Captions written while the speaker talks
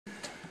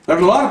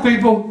There's a lot of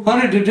people,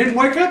 honey, that didn't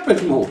wake up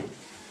this morning.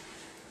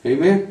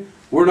 Amen.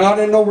 We're not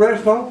in no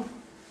rest home.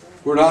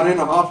 We're not in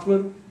a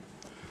hospital.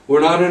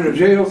 We're not in a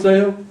jail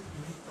cell.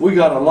 We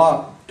got a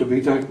lot to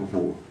be thankful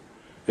for.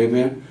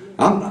 Amen.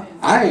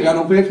 I ain't got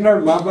no pinched nerve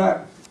in my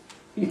back.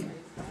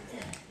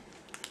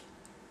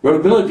 Brother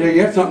Billy tell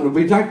you that's something to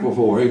be thankful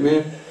for.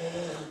 Amen.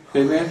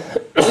 Amen.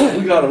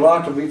 We got a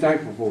lot to be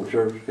thankful for,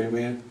 church.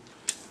 Amen.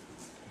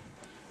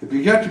 If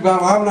you got your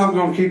Bible, I'm not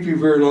going to keep you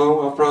very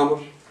long, I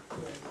promise.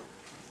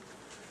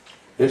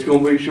 It's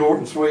going to be short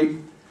and sweet.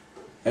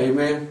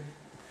 Amen.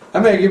 I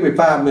may give me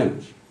 5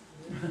 minutes.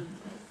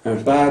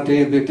 There's 5,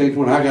 10, 15,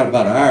 20. I got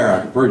about an hour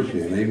I can preach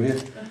in.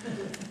 Amen.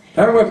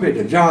 Turn with me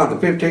to John,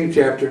 the 15th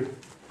chapter.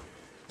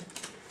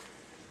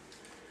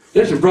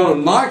 This is Brother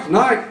Mike's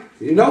night.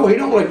 You know, he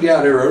don't let you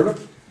out here early.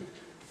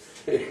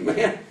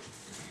 Amen.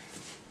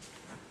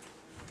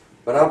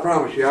 But I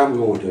promise you I'm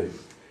going to.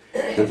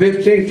 The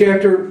 15th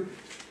chapter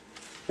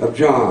of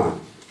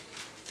John.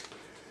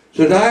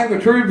 Says, I am a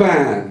true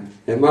vine,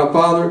 and my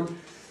Father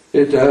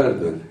is the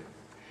husband.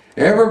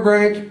 Every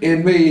branch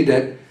in me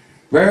that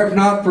beareth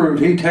not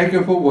fruit, he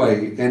taketh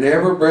away, and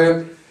every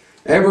branch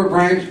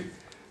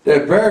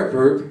that beareth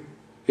fruit,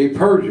 he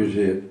purges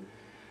it,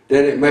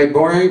 that it may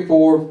bring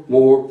forth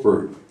more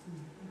fruit.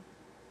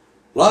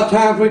 A lot of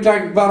times we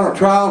think about our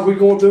trials we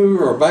go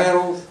through, our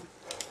battles.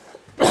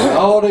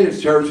 All it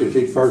is, church, is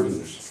he's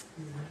purging us.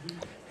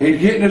 He's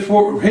getting us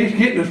where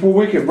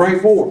we can bring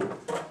forth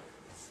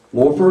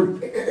more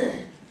fruit.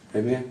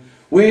 Amen.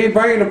 We ain't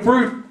bringing the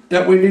fruit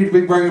that we need to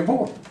be bringing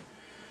forth.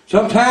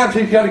 Sometimes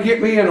he's got to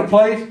get me in a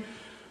place,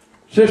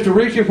 Sister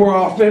Richie, where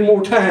I'll spend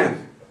more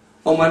time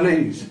on my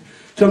knees.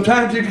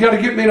 Sometimes he's got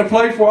to get me in a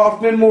place where I'll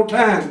spend more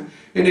time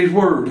in his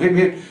word.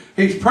 Amen.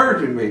 He's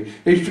purging me.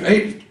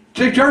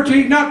 See, church,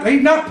 he's not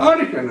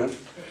punishing us.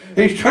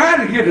 He's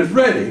trying to get us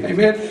ready.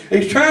 Amen.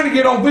 He's trying to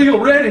get old Bill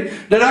ready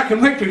that I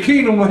can make the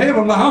kingdom of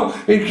heaven my home.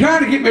 He's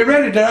trying to get me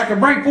ready that I can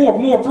bring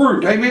forth more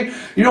fruit. Amen.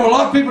 You know, a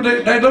lot of people,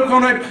 they look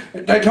on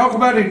that, they talk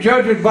about the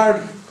judges by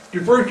the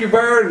fruit you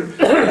bear,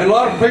 and a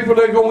lot of people,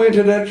 they go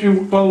into that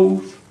you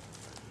clothes.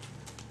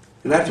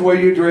 And that's the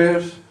way you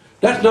dress.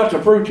 That's not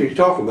the fruit he's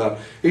talking about.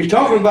 He's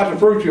talking about the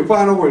fruit you'll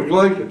find over in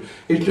Galatians.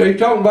 He's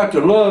talking about the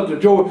love, the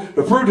joy,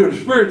 the fruit of the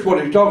Spirit's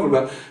what he's talking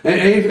about.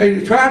 And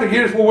he's trying to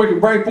get us where we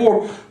can bring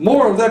forth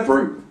more of that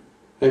fruit.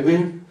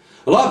 Amen.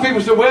 A lot of people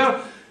say,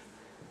 well,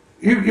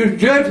 you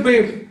judge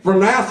me from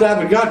the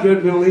outside, but God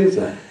judges me on the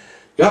inside.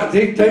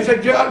 They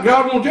say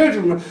God won't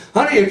judge me.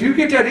 Honey, if you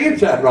get that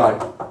inside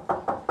right,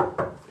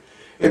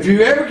 if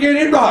you ever get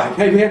it right,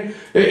 amen.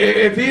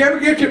 If he ever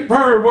gets it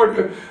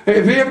proved,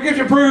 if he ever gets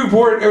it proved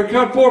where it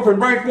comes forth and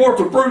brings forth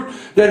the fruit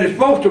that it's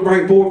supposed to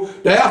bring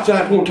forth, the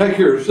outside's going to take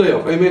care of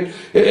itself. Amen.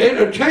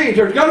 It'll change.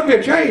 There's got to be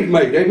a change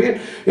made. Amen.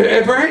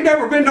 If there ain't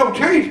never been no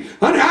change,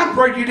 honey, I'm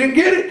afraid you didn't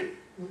get it.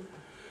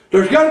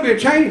 There's got to be a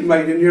change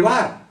made in your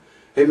life.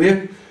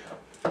 Amen.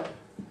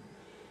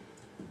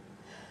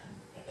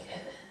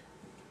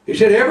 He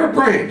said, every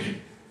branch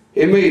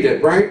in me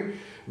that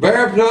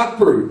beareth not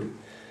fruit,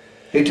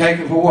 he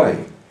taketh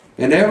away.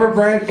 And every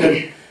branch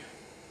that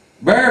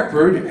beareth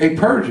fruit, he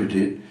purges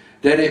it,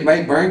 that it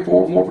may bring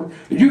forth more fruit.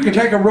 You can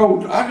take a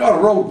road. I got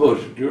a road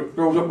bush that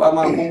grows up by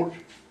my porch.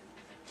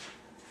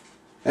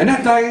 And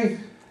that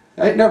thing,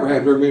 ain't never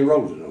had very many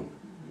roses on it.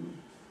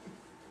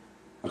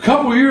 A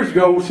couple of years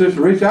ago,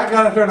 Sister Reese, I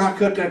got up there and I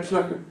cut that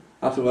sucker.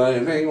 I said, well,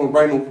 if it ain't going to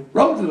bring no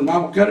roses, I'm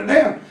going to cut it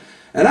down.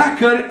 And I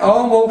cut it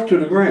almost to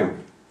the ground.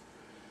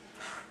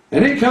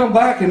 And it come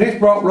back and it's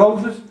brought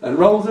roses and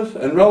roses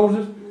and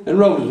roses and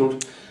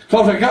roses.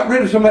 Because I got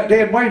rid of some of that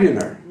dead weight in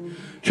there.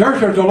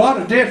 Church, there's a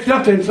lot of dead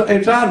stuff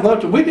inside of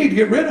us that we need to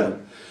get rid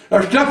of.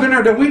 There's stuff in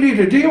there that we need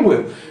to deal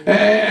with.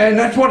 And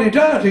that's what he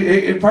does.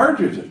 It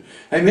purges it.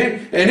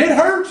 Amen. And it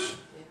hurts.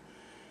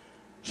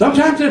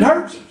 Sometimes it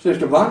hurts,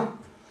 Sister Bonnie.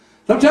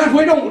 Sometimes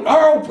we don't,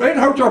 it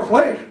hurts our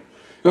flesh.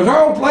 Because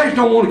our old flesh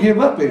don't want to give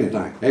up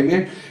anything.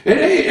 Amen.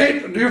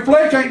 Your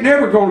flesh ain't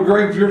never going to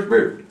agree with your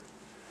spirit.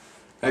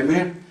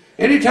 Amen.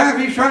 Anytime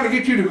he's trying to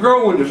get you to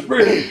grow in the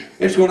spirit,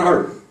 it's going to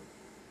hurt.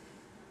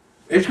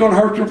 It's going to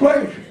hurt your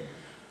flesh.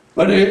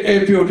 But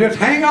if you'll just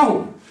hang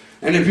on,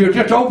 and if you'll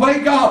just obey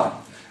God,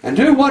 and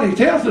do what he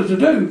tells us to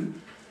do,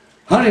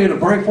 honey, it'll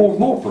bring forth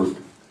more fruit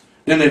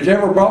than it's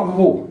ever brought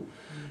before.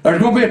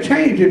 There's going to be a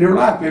change in your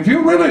life. If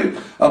you really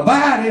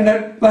abide in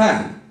that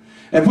vine,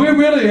 if we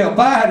really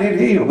abide in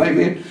him,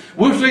 amen,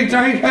 we'll see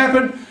things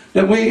happen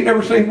that we ain't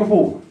never seen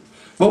before.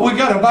 But we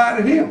got to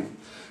abide in him.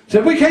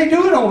 So we can't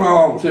do it on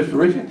our own, Sister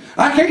Richard.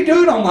 I can't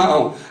do it on my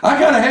own. I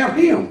got to have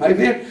him,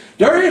 amen.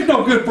 There is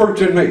no good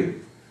fruits in me.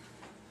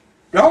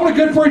 The only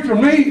good fruit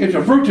from me is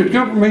the fruit that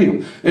come from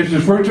him. It's the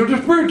fruits of the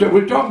Spirit that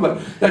we're talking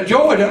about. That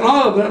joy, that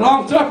love, that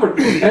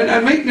long-suffering,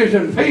 and meekness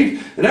and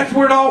peace. And that's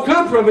where it all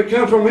comes from. It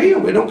comes from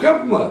him. It don't come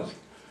from us.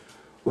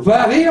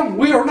 Without him,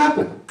 we are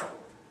nothing.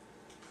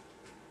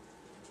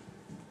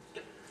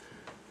 It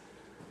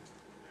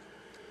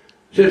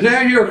says,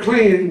 now you are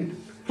clean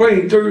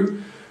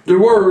through the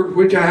word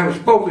which I have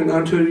spoken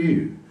unto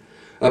you.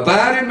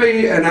 Abide in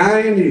me, and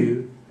I in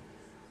you.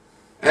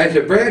 as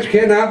the branch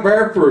cannot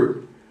bear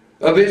fruit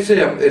of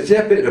itself,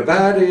 except it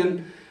abide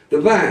in the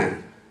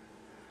vine.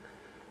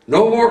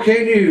 No more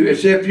can you,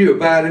 except you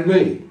abide in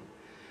me.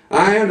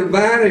 I am the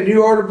vine, and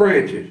you are the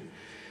branches.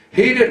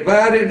 He that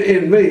abideth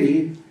in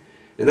me,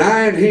 and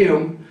I in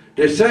him,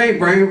 the same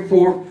bringeth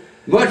forth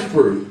much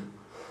fruit.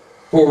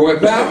 For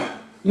without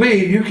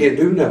me, you can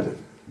do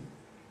nothing.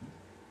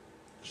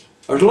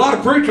 There's a lot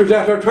of preachers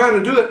out there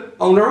trying to do it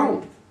on their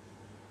own.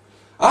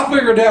 I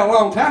figured out a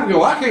long time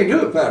ago, I can't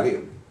do it without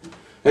him.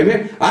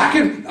 Amen. I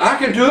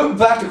can do it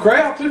without the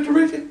crowd, Sister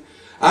Richie.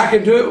 I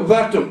can do it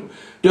without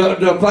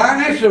the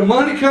finance, the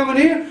money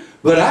coming in,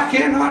 but I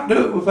cannot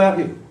do it without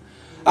him.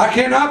 I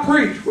cannot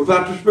preach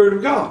without the Spirit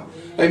of God.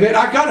 Amen.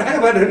 I got to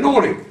have that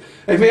anointing.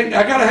 Amen.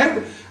 I got to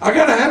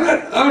have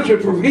that unction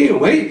from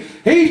him.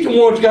 He's the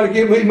one that's got to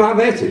give me my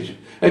message.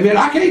 Amen.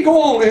 I can't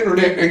go on the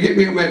internet and get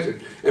me a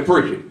message and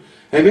preach it.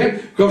 Amen.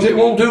 Because it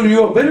won't do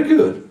you a bit of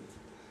good.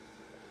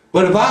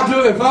 But if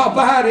I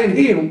abide in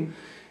him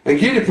and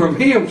get it from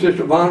him,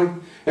 Sister Bonnie,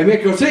 amen.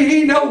 Because see,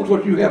 he knows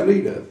what you have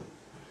need of.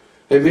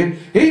 Amen.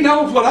 He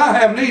knows what I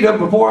have need of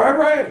before I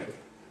ever ask.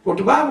 What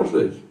the Bible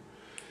says.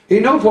 He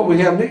knows what we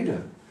have need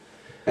of.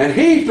 And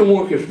he's the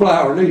one who can supply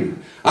our need.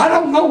 I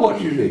don't know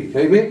what you need.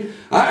 Amen.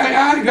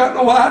 I ain't got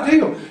no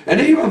idea. And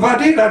even if I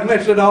did, I'd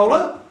mess it all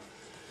up.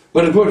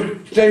 But if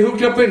we stay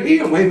hooked up in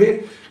him,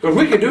 amen, because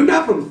we can do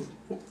nothing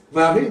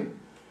without him.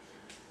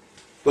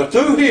 But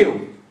through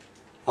him,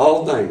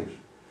 all things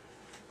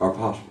are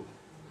possible.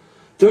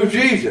 Through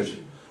Jesus,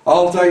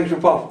 all things are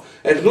possible.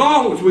 As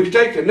long as we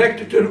stay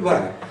connected to the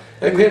vine.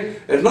 Amen.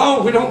 As long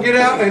as we don't get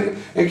out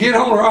and get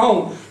on our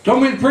own. So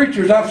many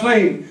preachers I've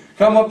seen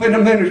come up in the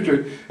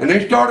ministry, and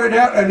they started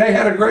out and they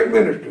had a great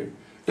ministry.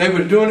 They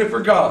was doing it for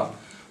God.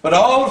 But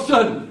all of a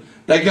sudden,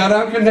 they got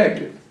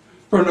unconnected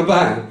from the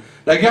vine.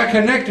 They got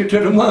connected to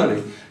the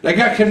money. They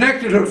got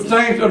connected to the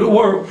things of the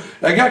world.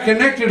 They got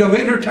connected to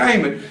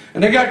entertainment.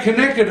 And they got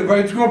connected if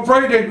they're going to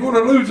pray they're going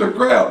to lose their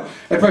crowd.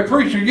 If they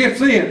preach against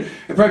sin.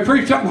 If they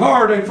preach something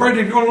hard, they're afraid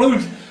they're going to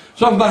lose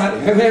somebody.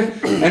 Amen.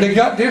 And they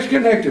got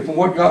disconnected from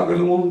what God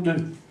really wanted to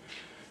do.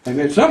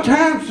 Amen.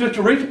 Sometimes,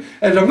 Sister Rita,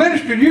 as a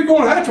minister, you're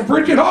going to have to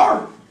preach it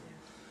hard.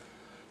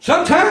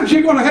 Sometimes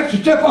you're going to have to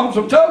step on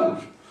some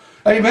toes.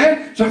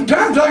 Amen.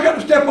 Sometimes I got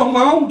to step on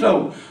my own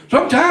toes.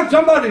 Sometimes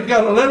somebody's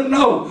got to let them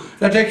know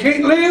that they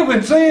can't live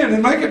in sin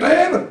and make it to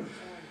heaven.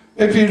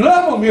 If you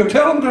love them, you'll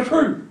tell them the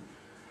truth.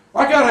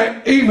 I got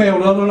an email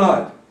the other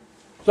night,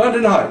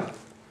 Sunday night,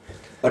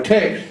 a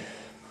text.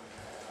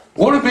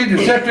 Wanted me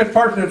to set this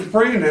person as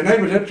free, and their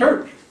name was at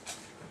church.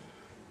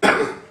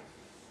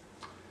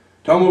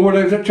 Told me where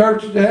they was at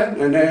church at,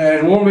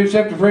 and wanted me to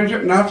accept the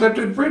friendship, and I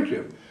accepted the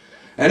friendship.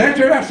 And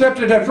after I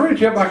accepted that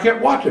friendship, I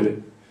kept watching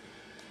it.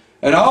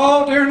 And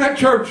all during that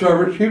church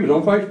service, he was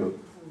on Facebook.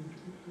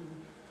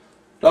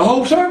 The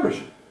whole service.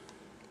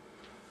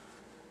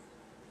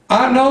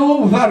 I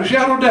know without a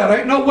shadow of doubt,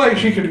 ain't no way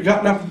she could have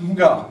gotten nothing from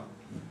God.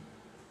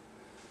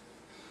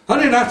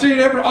 Honey, and I see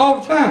it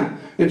all the time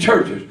in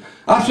churches.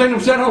 I've seen them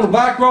sit on the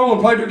back row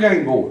and play their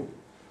game board.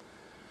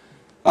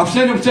 I've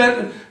seen them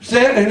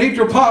sit and eat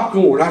their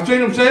popcorn. I've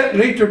seen them sit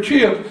and eat their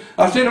chips.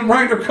 I've seen them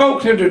bring their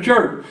cokes into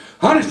church.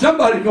 Honey,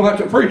 somebody's going to have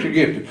to preach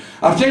against it.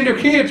 I've seen their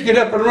kids get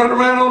up and run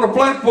around on the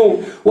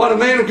platform while the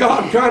man of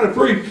God is trying to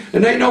preach.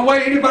 And there ain't no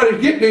way anybody's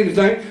getting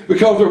anything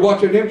because they're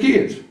watching them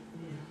kids.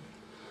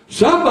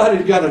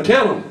 Somebody's got to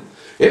tell them.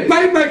 It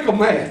may make them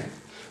mad.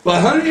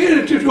 But honey,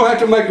 it's just going to have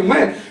to make them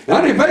mad.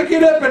 Honey, if they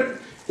get up and,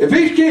 if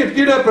these kids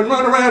get up and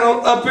run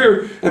around up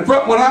here in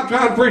front when I'm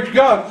trying to preach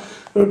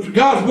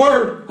God's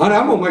word, honey,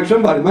 I'm going to make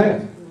somebody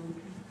mad.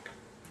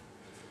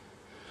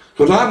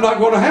 Because I'm not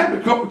going to have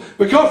it.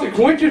 Because it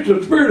quenches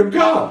the Spirit of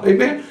God.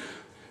 Amen.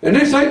 And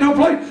this ain't no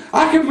place.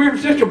 I can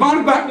remember Sister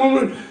Bonnie back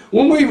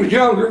when we was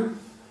younger.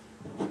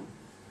 A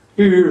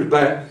few years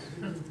back.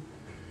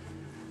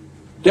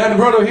 Down to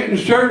Brother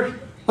Hinton's church.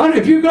 Honey,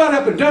 if you got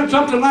up and done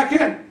something like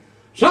that,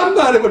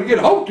 somebody would get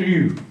a hold of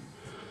you.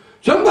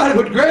 Somebody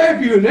would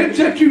grab you and they'd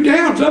set you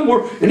down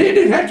somewhere. And it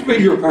didn't have to be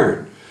your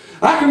parent.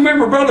 I can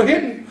remember Brother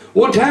Hinton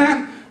one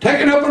time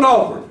taking up an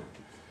offering.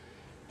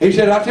 He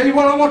said, I tell you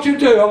what I want you to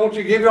do. I want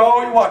you to give you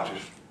all your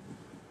watches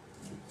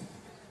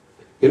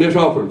in this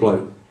offering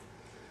plate.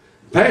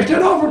 Pass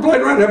that offering plate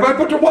around. Everybody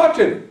put their watch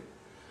in it.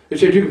 He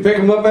said, you can pick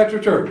them up after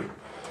church.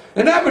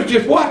 And that was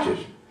just watches.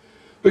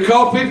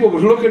 Because people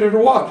was looking at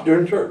their watch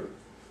during church.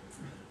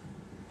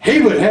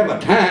 He would have a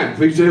time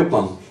for his cell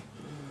phones.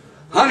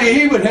 Honey,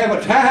 he would have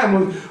a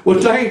time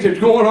with things that's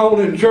going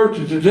on in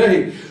churches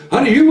today.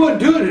 Honey, you wouldn't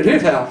do it at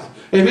his house.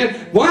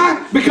 Amen.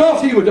 Why?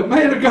 Because he was a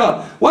man of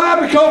God. Why?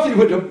 Because he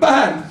was a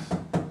vine.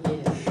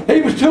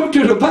 He was took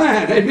to the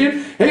vine.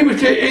 Amen.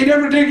 He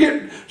never did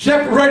get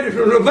separated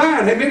from the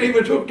vine. Amen. He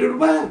was took to the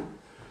vine.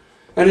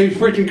 And he was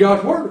preaching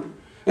God's word.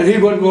 And he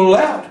wasn't going to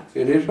allow it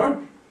in his church.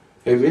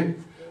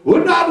 Amen.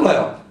 Would not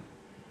allow it.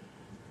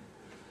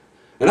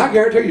 And I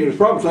guarantee you there's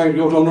probably things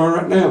going on there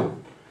right now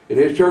in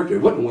his church that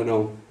wouldn't went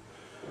on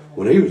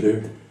when he was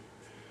there.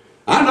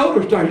 I know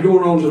there's things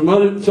going on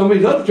in some of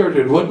these other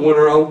churches that wouldn't went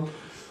on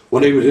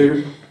when he was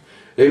here.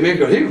 Amen.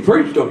 Because he was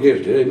preached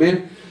against it.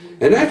 Amen.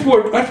 And that's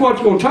what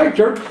it's going to take,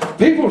 church.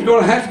 People's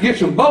going to have to get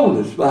some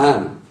boldness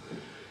behind them.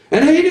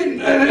 And he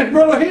didn't, and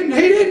brother, he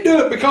didn't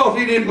do it because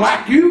he didn't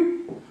like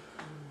you.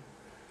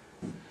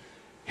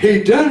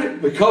 He done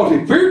it because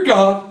he feared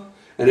God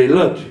and he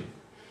loved you.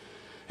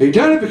 He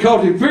done it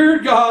because he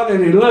feared God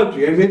and he loved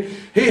you. Amen.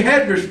 He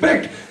had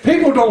respect.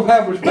 People don't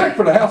have respect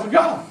for the house of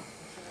God.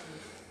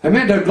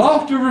 Amen. They've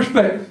lost their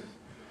respect.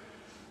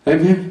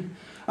 Amen.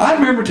 I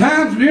remember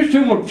times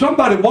when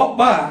somebody walked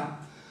by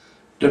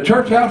the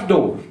church house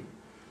doors,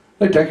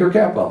 they take their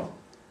cap off.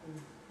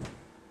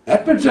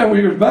 That's been several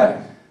years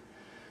back.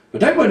 But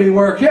they wouldn't even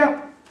wear a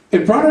cap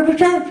in front of the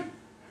church.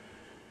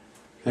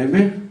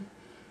 Amen.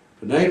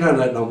 But they ain't none of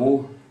that no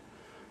more.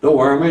 Don't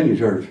wear them in your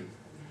church.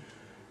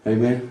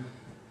 Amen.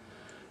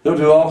 They'll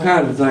do all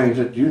kinds of things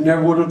that you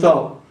never would have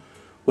thought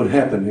would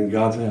happen in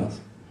God's house.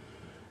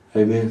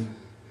 Amen.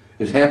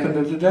 It's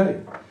happening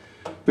today.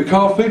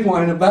 Because people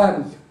ain't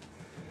abiding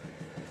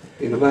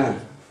in the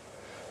vine.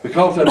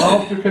 Because they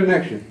lost their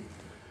connection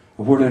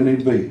of where they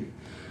need to be.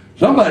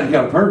 Somebody's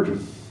got to purge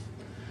them.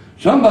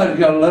 Somebody's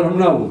got to let them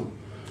know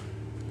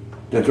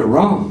that they're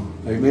wrong.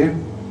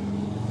 Amen.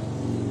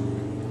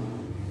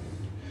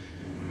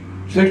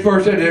 6th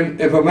verse said,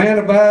 if a man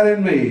abide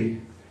in me,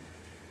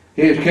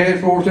 he is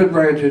cast forth as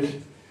branches,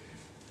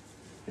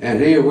 and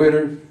he is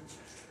withered.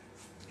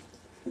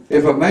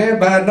 If a man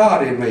abide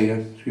not in me,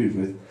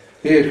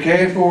 he is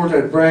cast forth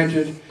as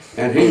branches,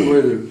 and he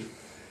withers.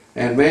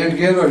 And man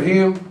gather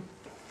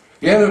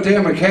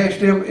them and cast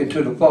them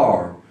into the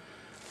fire,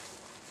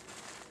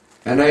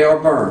 and they are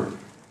burned.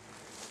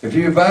 If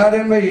you abide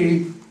in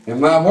me,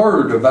 and my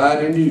word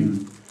abide in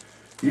you,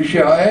 you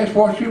shall ask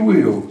what you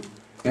will,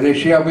 and it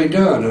shall be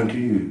done unto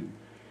you.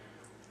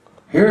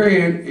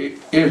 Herein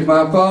is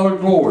my Father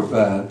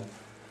glorified,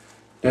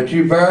 that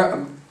you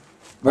bear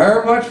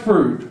much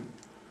fruit,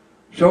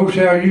 so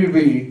shall you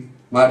be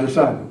my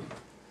disciples.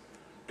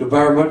 To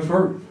bear much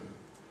fruit.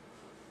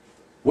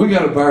 We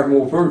got to bear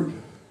more fruit.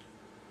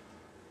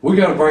 We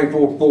got to bring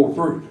forth more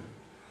fruit.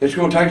 It's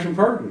going to take some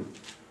purging.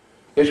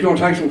 It's going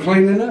to take some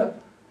cleaning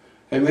up.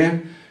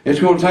 Amen. It's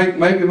going to take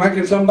maybe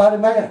making somebody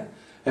mad.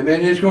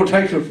 Amen. It's going to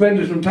take some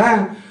spending some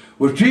time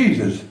with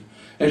Jesus.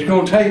 It's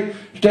going to take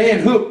staying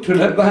hooked to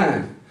that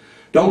vine.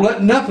 Don't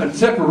let nothing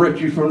separate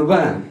you from the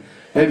vine.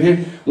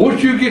 Amen.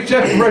 Once you get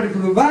separated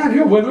from the vine,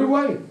 you'll wither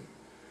away.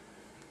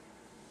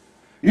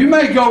 You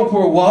may go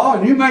for a while,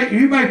 and you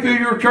may fill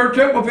your church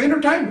up with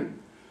entertainment.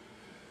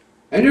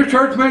 And your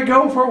church may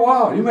go for a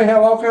while. You may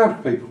have all kinds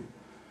of people.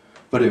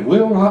 But it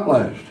will not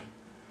last.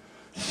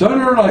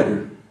 Sooner or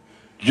later,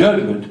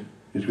 judgment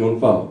is going to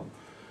fall.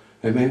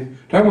 Amen.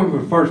 Turn with me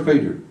to 1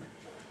 Peter.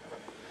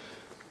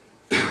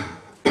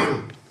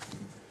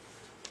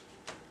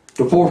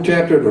 The 4th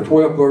chapter, the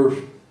 12th verse.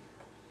 It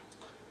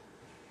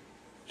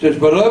says,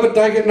 Beloved,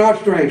 think it not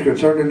strange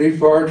concerning these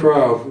fiery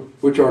trials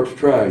which are to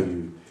try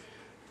you,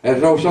 as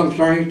though some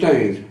strange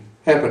things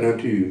happen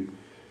unto you.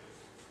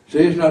 See,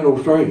 it's not no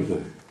strange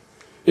thing.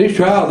 These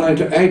trials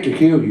ain't to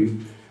kill you,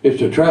 it's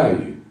to try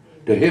you,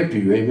 to help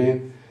you,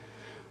 amen.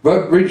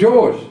 But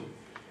rejoice,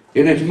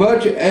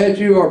 inasmuch as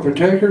you are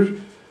partakers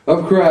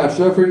of Christ,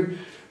 suffering,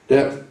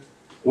 that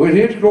when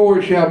his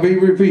glory shall be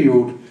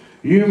revealed,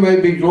 you may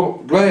be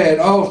glad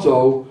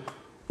also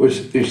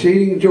with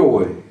exceeding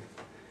joy.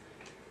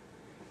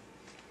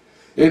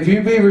 If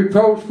you be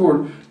reproached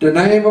for the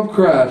name of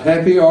Christ,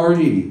 happy are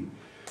ye,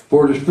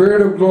 for the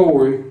Spirit of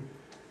glory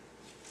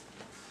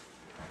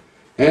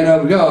and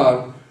of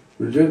God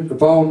is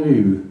upon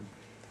you.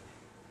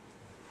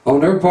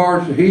 On their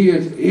parts he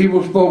is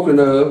evil spoken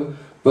of,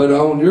 but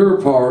on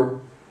your part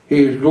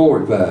he is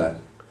glorified.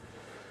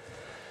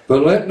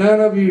 But let none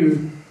of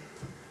you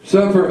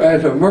suffer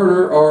as a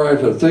murderer, or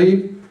as a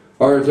thief,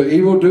 or as an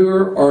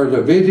evildoer, or as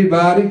a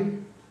busybody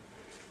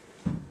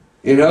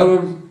in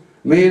other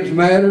men's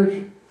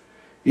matters.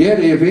 Yet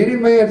if any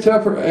man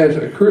suffer as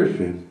a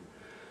Christian,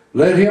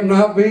 let him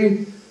not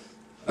be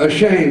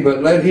ashamed,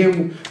 but let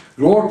him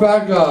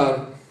glorify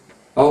God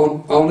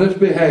on this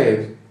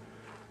behalf.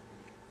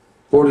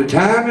 For the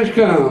time has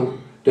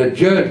come that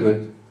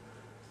judgment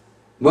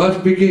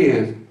must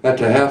begin at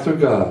the house of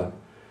God.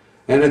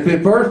 And if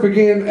it first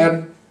begin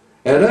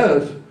at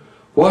us,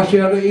 what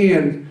shall the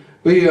end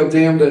be of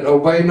them that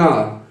obey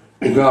not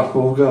the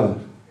gospel of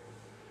God?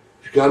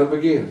 It's got to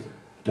begin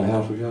at the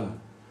house of God.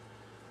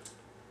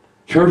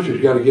 Church has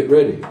got to get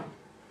ready.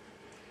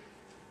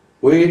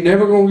 We ain't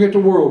never going to get the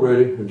world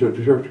ready until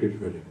the church gets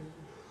ready.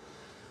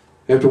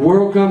 If the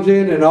world comes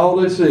in and all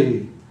they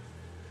see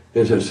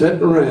is us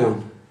sitting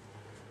around,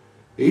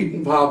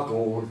 eating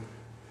popcorn,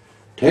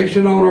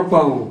 texting on our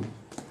phone,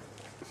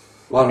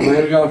 while the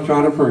man of God's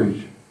trying to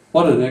preach,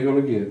 what are they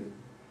going to get?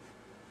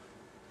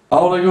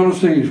 All they're going to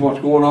see is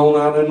what's going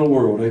on out in the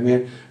world.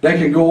 Amen. They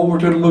can go over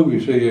to the movie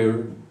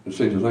theater and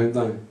see the same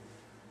thing.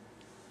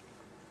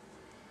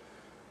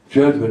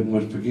 Judgment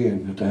must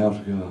begin at the house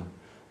of God.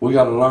 We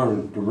got to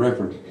learn to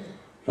reverence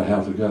the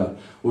house of God.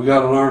 We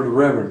got to learn to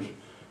reverence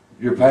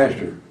your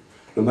pastor,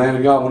 the man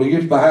of God. When he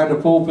gets behind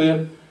the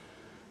pulpit,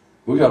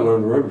 we got to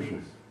learn to reverence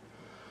him.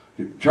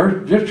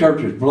 This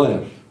church is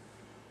blessed.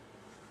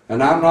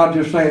 And I'm not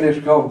just saying this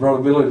because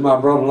Brother Billy is my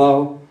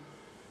brother-in-law.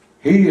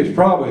 He is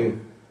probably,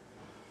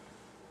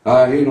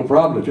 he don't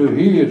probably too,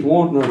 he is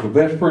one of the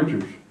best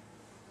preachers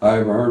I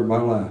ever heard in my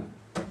life.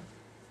 And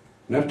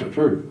that's the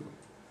truth.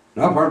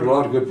 And I've heard a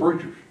lot of good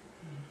preachers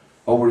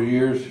over the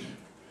years,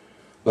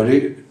 but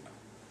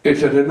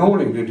it's an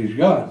anointing that he's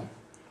got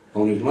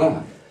on his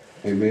life.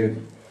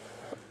 Amen.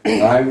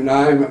 I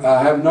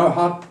have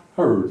not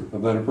heard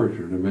about a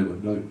preacher in the middle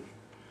of days.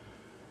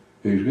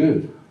 He's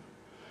good.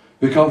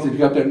 Because he's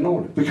got that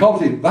anointing.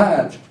 Because he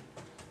abides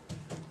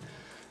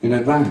in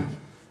that vine.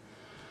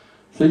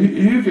 So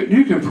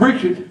you can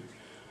preach it,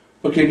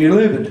 but can you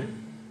live it?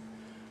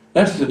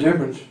 That's the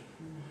difference.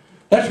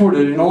 That's where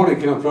the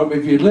anointing comes from,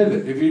 if you live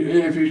it.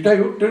 If you stay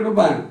hooked to the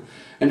vine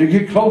and you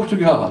get close to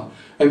God.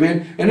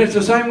 Amen. And it's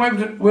the same way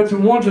with the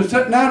ones that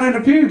sitting down in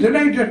the pews. It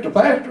ain't just a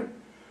pastor.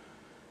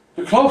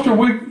 The closer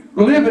we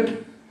live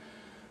it,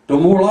 the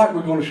more light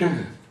we're going to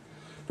shine.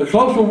 The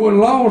closer, as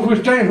long as we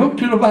stay hooked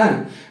to the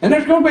vine. And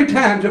there's going to be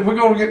times that we're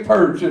going to get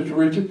purged, Sister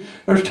Richard.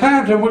 There's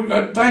times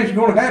that things are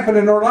going to happen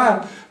in our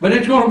life, but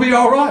it's going to be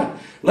all right.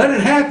 Let it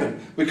happen,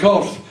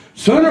 because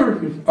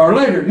sooner or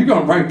later you're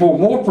going to bring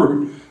forth more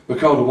fruit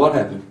because of what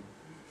happened.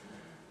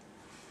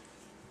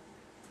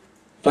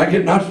 Think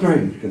it not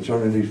strange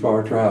concerning these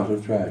fire trials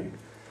of tragedy.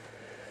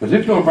 But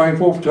it's going to bring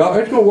forth, it's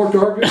going to work to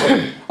our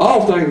good.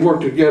 All things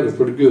work together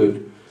for the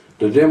good,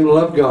 to them that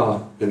love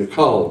God and the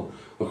call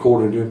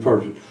according to his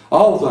purpose.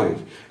 All things,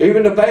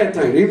 even the bad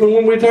things, even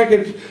when we think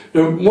it's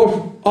the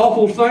most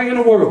awful thing in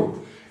the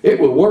world, it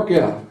will work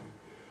out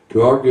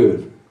to our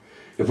good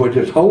if we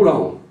just hold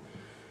on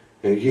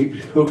and keep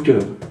hooked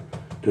up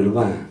to the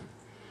vine.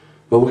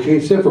 But we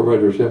can't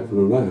separate ourselves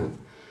from the vine,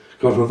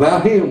 because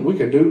without him we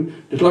can do,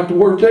 just like the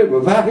word said,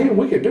 without him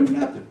we can do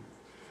nothing.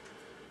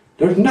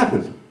 There's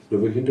nothing that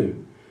we can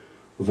do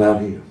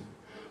without him.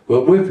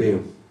 But with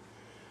him,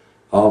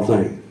 all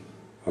things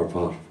are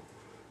possible.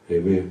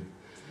 Amen.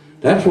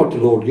 That's what the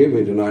Lord gave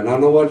me tonight. And I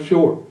know that's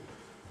short.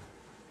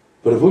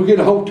 But if we'll get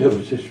a hold of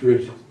it, Sister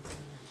Richard,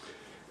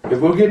 if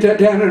we'll get that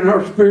down in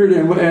our spirit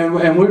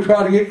and we'll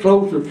try to get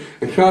closer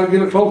and try to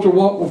get a closer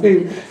walk with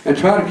him and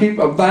try to keep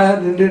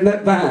abiding in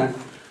that vine,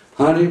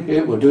 honey,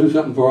 it will do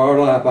something for our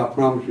life. I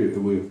promise you it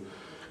will.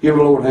 Give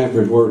the Lord a hand for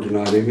his word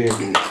tonight.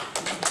 Amen.